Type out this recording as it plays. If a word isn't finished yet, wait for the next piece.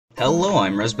Hello,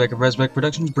 I'm Resbeck of Resbeck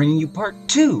Productions, bringing you part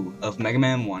 2 of Mega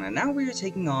Man 1, and now we are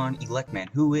taking on Electman,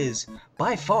 who is,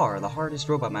 by far, the hardest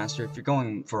Robot Master if you're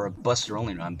going for a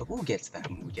Buster-only run, but we'll get to that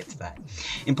when we get to that.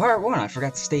 In part 1, I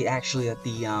forgot to state, actually, that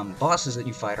the bosses that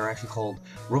you fight are actually called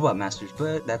Robot Masters,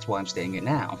 but that's why I'm stating it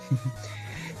now.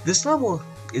 This level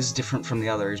is different from the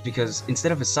others, because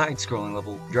instead of a side-scrolling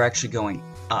level, you're actually going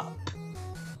up.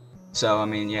 So, I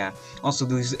mean, yeah. Also,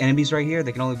 these enemies right here,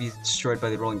 they can only be destroyed by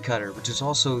the rolling cutter, which is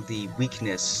also the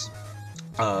weakness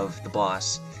of the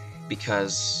boss,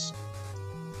 because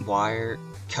wire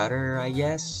cutter, I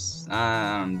guess?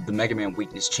 The Mega Man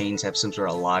weakness chains have some sort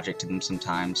of logic to them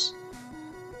sometimes.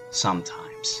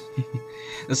 Sometimes.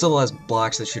 This level has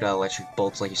blocks that shoot out electric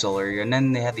bolts like you saw earlier, and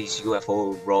then they have these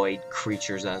UFO-roid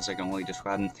creatures, as I can only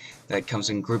describe them, that comes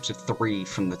in groups of 3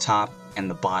 from the top and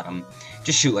the bottom.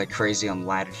 Just shoot like crazy on the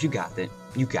ladders. You got it.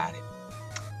 You got it.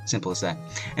 Simple as that.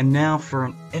 And now for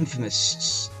an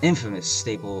infamous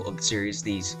staple of the series,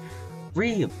 these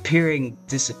reappearing,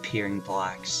 disappearing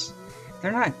blocks.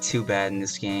 They're not too bad in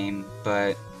this game,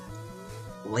 but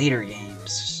later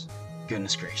games,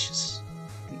 goodness gracious.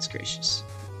 Goodness gracious.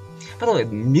 By the way,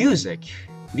 music,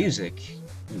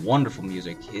 wonderful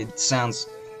music. It sounds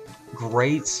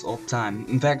great all the time.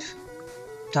 In fact,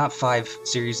 top 5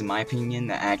 series in my opinion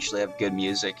that actually have good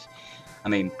music. I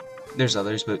mean, there's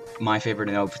others, but my favorite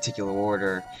in no particular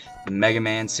order: the Mega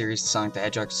Man series, the Sonic the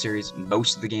Hedgehog series,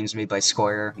 most of the games made by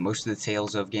Square, most of the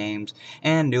Tales of games,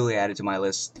 and newly added to my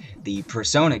list, the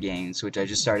Persona games, which I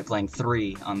just started playing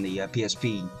 3 on the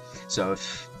PSP. So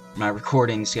if my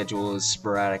recording schedule is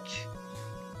sporadic,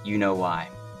 you know why.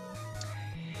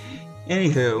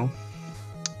 Anywho,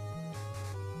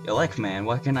 Electman,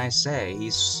 what can I say?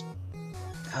 He's...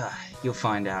 you'll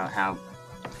find out how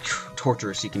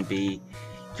torturous he can be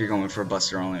if you're going for a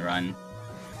Buster-only run.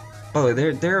 By the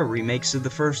way, there are remakes of the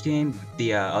first game.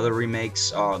 The other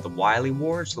remakes are the Wily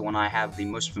Wars, the one I have the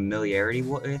most familiarity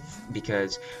with,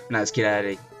 because when I was a kid I had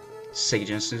a Sega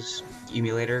Genesis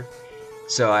emulator,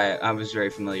 so I was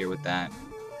very familiar with that.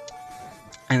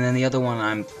 And then the other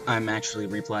one I'm actually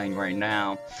replaying right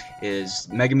now is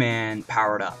Mega Man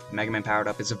Powered Up. Mega Man Powered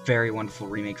Up is a very wonderful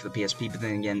remake for the PSP, but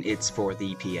then again, it's for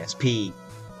the PSP.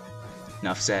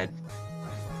 Enough said.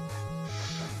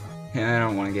 And I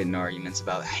don't want to get into arguments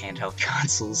about handheld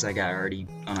consoles. I got already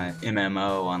on a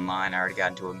MMO online. I already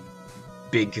got into a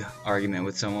big argument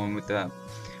with someone with that.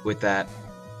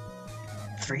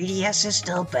 3DS is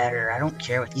still better. I don't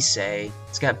care what you say.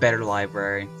 It's got better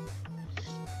library.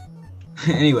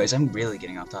 Anyways, I'm really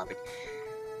getting off topic.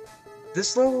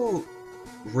 This level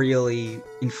really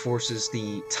enforces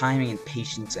the timing and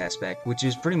patience aspect, which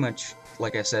is pretty much,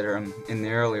 like I said in the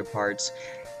earlier parts,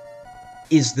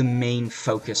 is the main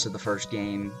focus of the first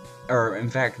game, or in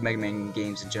fact, Mega Man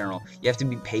games in general. You have to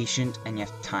be patient and you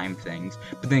have to time things.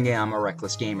 But then again, I'm a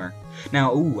reckless gamer.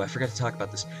 Now, ooh, I forgot to talk about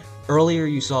this. Earlier,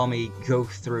 you saw me go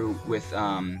through with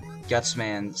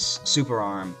Gutsman's Super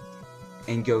Arm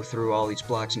and go through all these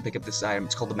blocks and pick up this item.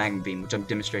 It's called the Magma Beam, which I'm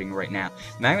demonstrating right now.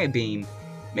 The Magma Beam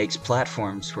makes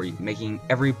platforms for you, making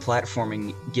every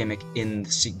platforming gimmick in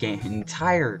the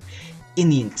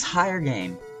entire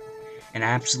game an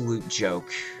absolute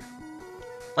joke.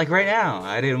 Like right now,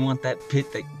 I didn't want that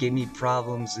pit that gave me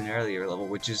problems in an earlier level,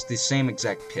 which is the same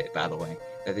exact pit, by the way,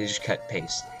 that they just cut and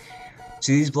paste.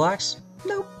 See these blocks?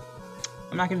 Nope.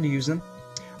 I'm not going to use them.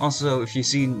 Also, if you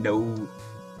see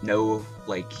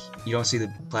like, you don't see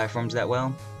the platforms that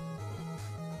well,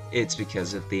 it's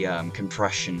because of the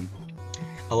compression.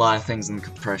 A lot of things in the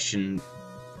compression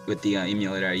with the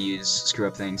emulator I use screw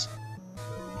up things.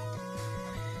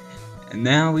 And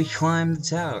now we climb the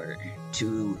tower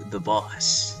to the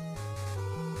boss.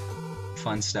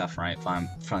 Fun stuff, right?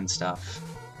 Fun stuff.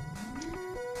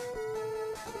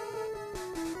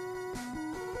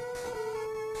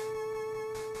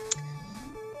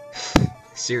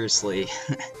 Seriously.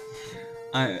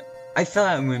 I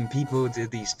thought when people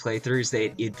did these playthroughs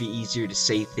that it'd be easier to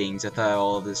say things. I thought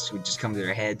all of this would just come to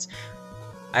their heads.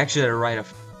 I actually had to write a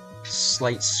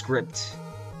slight script.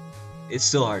 It's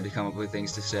still hard to come up with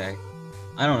things to say.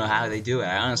 I don't know how they do it.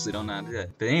 I honestly don't know how to do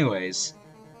it. But anyways,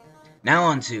 now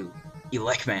on to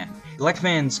Electman.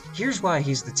 Here's why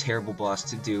he's the terrible boss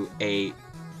to do a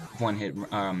one-hit,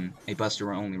 a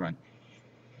Buster-only run.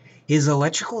 His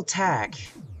electrical attack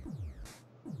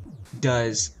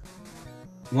does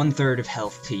 1/3 of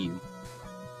health to you.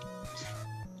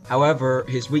 However,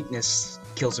 his weakness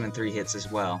kills him in 3 hits as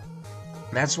well.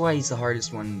 That's why he's the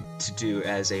hardest one to do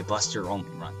as a Buster-only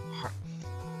run.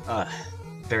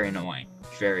 Very annoying.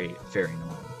 Very, very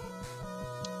annoying.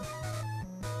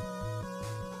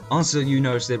 Also, you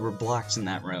notice there were blocks in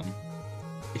that room.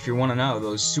 if you want to know,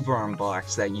 those super arm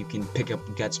blocks that you can pick up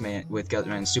Gutsman with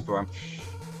Gutsman's super arm,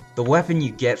 the weapon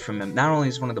you get from him not only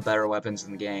is one of the better weapons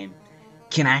in the game,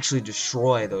 can actually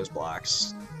destroy those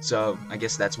blocks. So I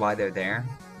guess that's why they're there.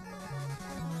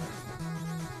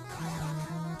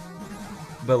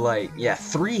 But like, yeah,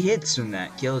 3 hits from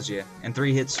that kills you, and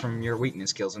 3 hits from your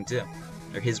weakness kills him too,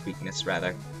 or his weakness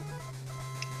rather.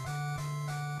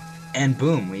 And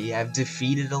boom, we have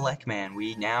defeated Electman.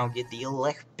 We now get the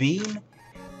Elect Beam,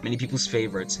 many people's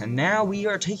favorites. And now we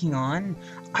are taking on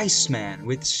Iceman,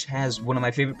 which has one of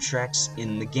my favorite tracks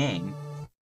in the game.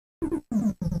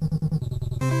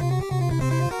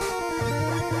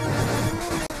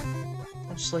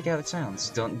 I just like how it sounds.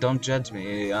 Don't judge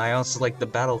me. I also like the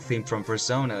battle theme from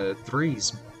Persona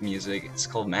 3's music. It's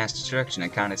called Mass Destruction. I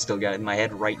kinda still got it in my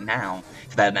head right now,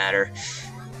 for that matter.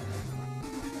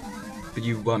 But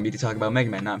you want me to talk about Mega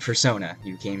Man, not Persona.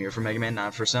 You came here for Mega Man,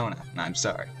 not Persona. I'm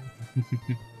sorry.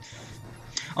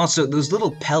 Also, those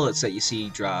little pellets that you see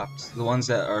dropped, the ones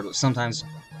that are sometimes,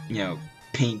 you know,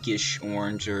 pinkish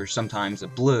orange or sometimes a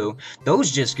blue,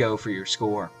 those just go for your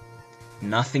score.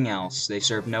 Nothing else. They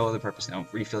serve no other purpose. They don't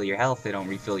refill your health, they don't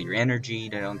refill your energy,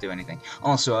 they don't do anything.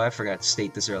 Also, I forgot to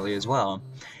state this earlier as well.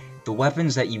 The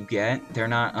weapons that you get, they're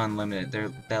not unlimited. They're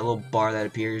that little bar that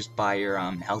appears by your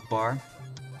health bar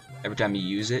every time you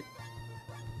use it.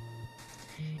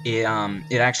 It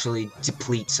actually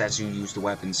depletes as you use the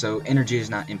weapon, so energy is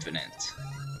not infinite.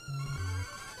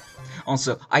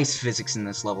 Also, ice physics in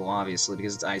this level, obviously,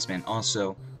 because it's Iceman.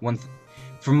 Also,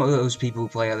 for those people who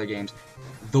play other games,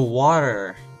 the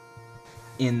water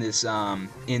in this,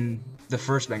 in the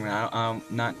first Mega Man, I'm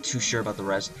not too sure about the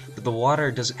rest, but the water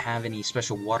doesn't have any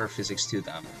special water physics to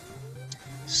them.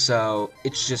 So,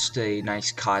 it's just a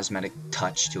nice cosmetic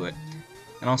touch to it.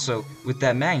 And also, with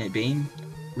that magnet beam,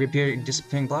 reappearing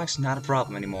disappearing blocks, not a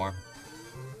problem anymore.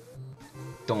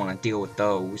 Don't want to deal with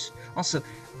those. Also,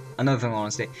 another thing I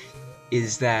want to say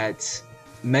is that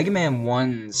Mega Man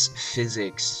 1's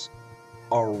physics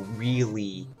are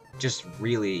really, just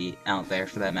really out there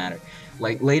for that matter.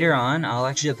 Like, later on, I'll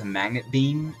actually have the magnet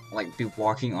beam, like, be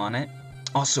walking on it.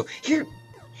 Also,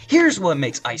 here's what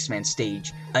makes Iceman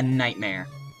stage a nightmare.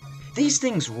 These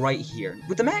things right here.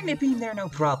 With the magnet beam, they're no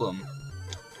problem.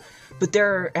 But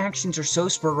their actions are so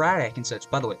sporadic and such.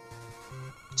 By the way,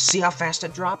 see how fast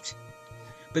it dropped?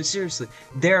 But seriously,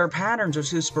 their patterns are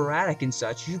so sporadic and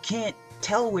such, you can't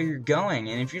tell where you're going.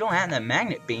 And if you don't have that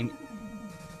magnet beam,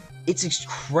 it's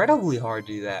incredibly hard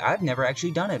to do that. I've never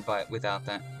actually done it without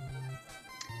that.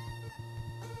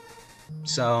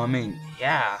 So, I mean,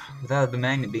 yeah, without the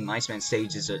magnet beam, Iceman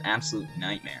stage is an absolute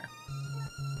nightmare.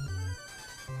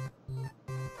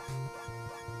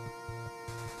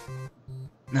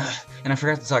 And I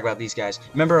forgot to talk about these guys.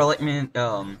 Remember Electman's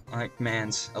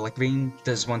Elect Beam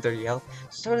does 130 health?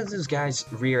 So does this guy's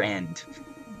rear end.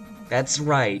 That's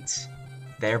right.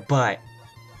 Their butt.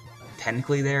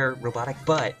 Technically their robotic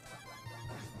butt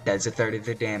does a third of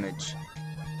their damage.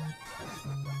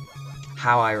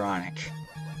 How ironic.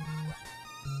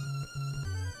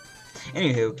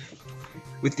 Anywho,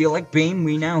 with the Elect Beam,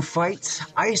 we now fight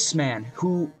Iceman,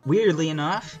 who, weirdly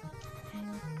enough,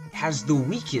 has the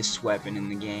weakest weapon in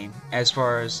the game, as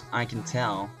far as I can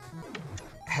tell.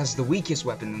 Has the weakest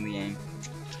weapon in the game.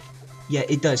 Yeah,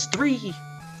 it does three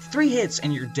hits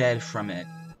and you're dead from it.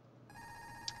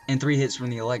 And 3 hits from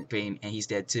the Elect Beam and he's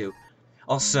dead too.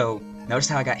 Also, notice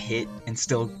how I got hit and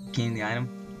still gained the item?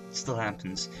 Still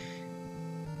happens.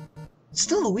 It's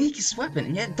still the weakest weapon,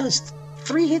 and yet it does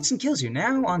 3 hits and kills you.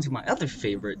 Now onto my other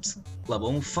favorite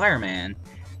level, Fireman.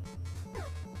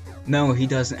 No, he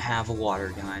doesn't have a water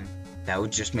gun. That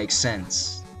would just make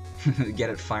sense. Get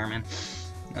it, Fireman?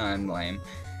 I'm lame.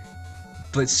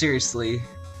 But seriously,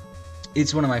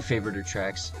 it's one of my favorite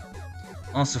tracks.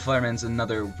 Also, Fireman's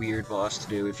another weird boss to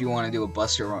do. If you want to do a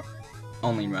Buster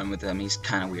only run with him, he's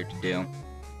kind of weird to do.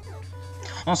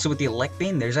 Also, with the Elect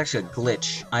Beam, there's actually a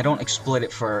glitch. I don't exploit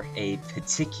it for a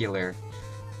particular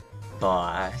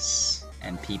boss,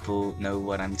 and people know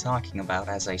what I'm talking about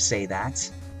as I say that.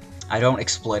 I don't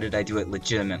exploit it, I do it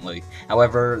legitimately.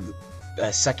 However,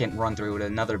 a second run through with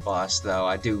another boss, though,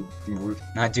 I do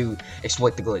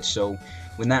exploit the glitch, so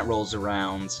when that rolls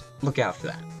around, look out for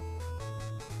that.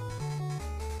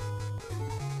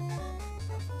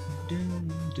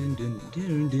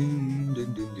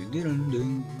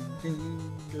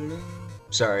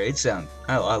 Sorry,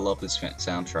 I love this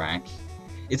soundtrack.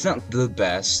 It's not the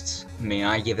best. I mean,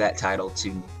 I give that title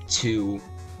to 2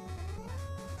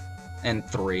 and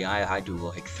 3. I do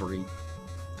like 3.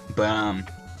 But,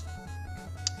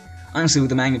 Honestly, with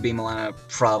the Magnet Beam, a lot of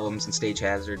problems and stage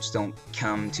hazards don't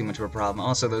come too much of a problem.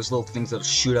 Also, those little things that'll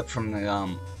shoot up from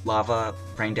the lava,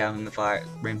 rain down in the fire,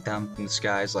 rain down from the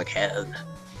skies like hell.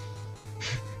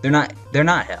 They're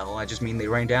not hell. I just mean they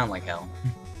rain down like hell.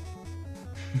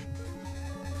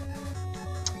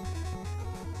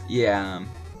 Yeah.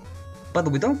 By the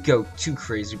way, don't go too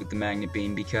crazy with the Magnet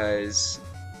Beam because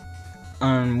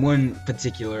on one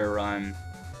particular run,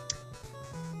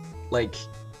 like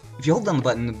if you hold down the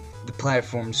button, the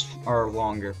platforms are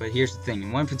longer. But here's the thing: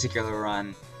 in one particular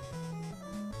run,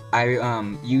 I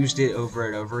used it over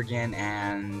and over again,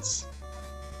 and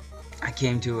I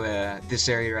came to this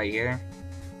area right here,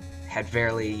 had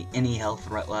barely any health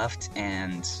left,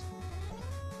 and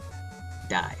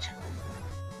died.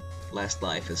 Last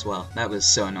life as well. That was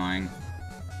so annoying.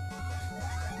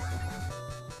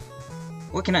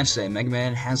 What can I say? Mega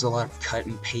Man has a lot of cut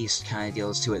and paste kind of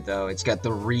deals to it, though. It's got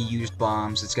the reused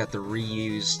bombs, it's got the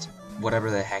reused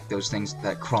whatever the heck those things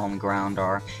that crawl on the ground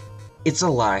are. It's a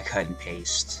lot of cut and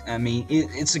paste. I mean,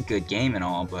 it's a good game and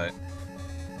all, but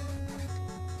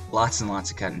lots and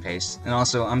lots of cut and paste. And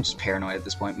also, I'm just paranoid at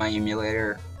this point. My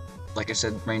emulator, like I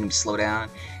said, randomly slow down.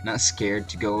 Not scared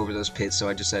to go over those pits, so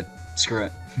I just said, screw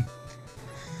it.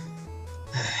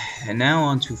 And now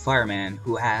on to Fireman,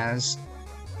 who has,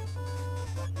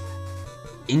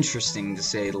 interesting to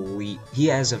say the least, he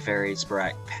has a very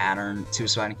sporadic pattern to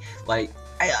his fighting. Like,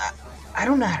 I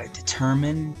don't know how to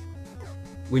determine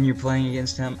when you're playing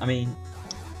against him. I mean,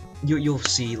 you'll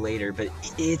see later, but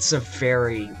it's a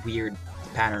very weird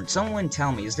pattern. Someone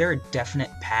tell me, is there a definite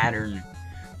pattern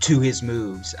to his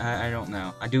moves? I don't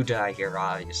know. I do die here,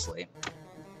 obviously.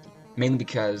 Mainly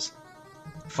because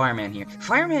Fireman here.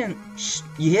 Fireman,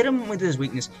 you hit him with his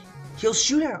weakness, he'll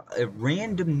shoot out a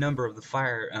random number of the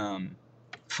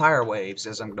fire waves,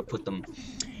 as I'm going to put them.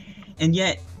 And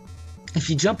yet, if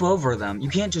you jump over them, you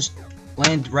can't just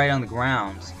land right on the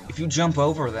ground. If you jump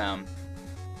over them,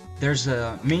 there's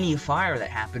a mini fire that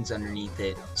happens underneath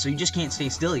it, so you just can't stay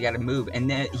still, you gotta move, and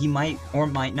then he might or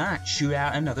might not shoot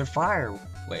out another fire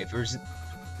wave, or is it,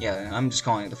 yeah, I'm just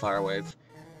calling it the fire wave.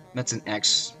 That's an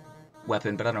X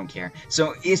weapon, but I don't care.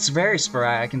 So it's very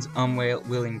sporadic and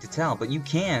unwilling to tell, but you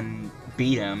can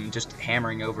beat him just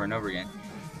hammering over and over again.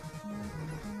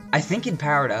 I think in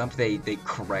Powered Up, they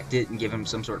correct it and give him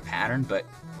some sort of pattern, but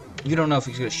you don't know if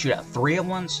he's gonna shoot out 3 at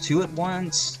once, 2 at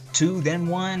once, 2 then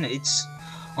 1, it's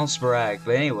all sporadic.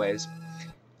 But anyways,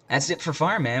 that's it for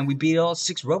Fireman. We beat all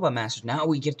 6 Robot Masters. Now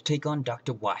we get to take on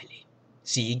Dr. Wily.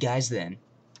 See you guys then.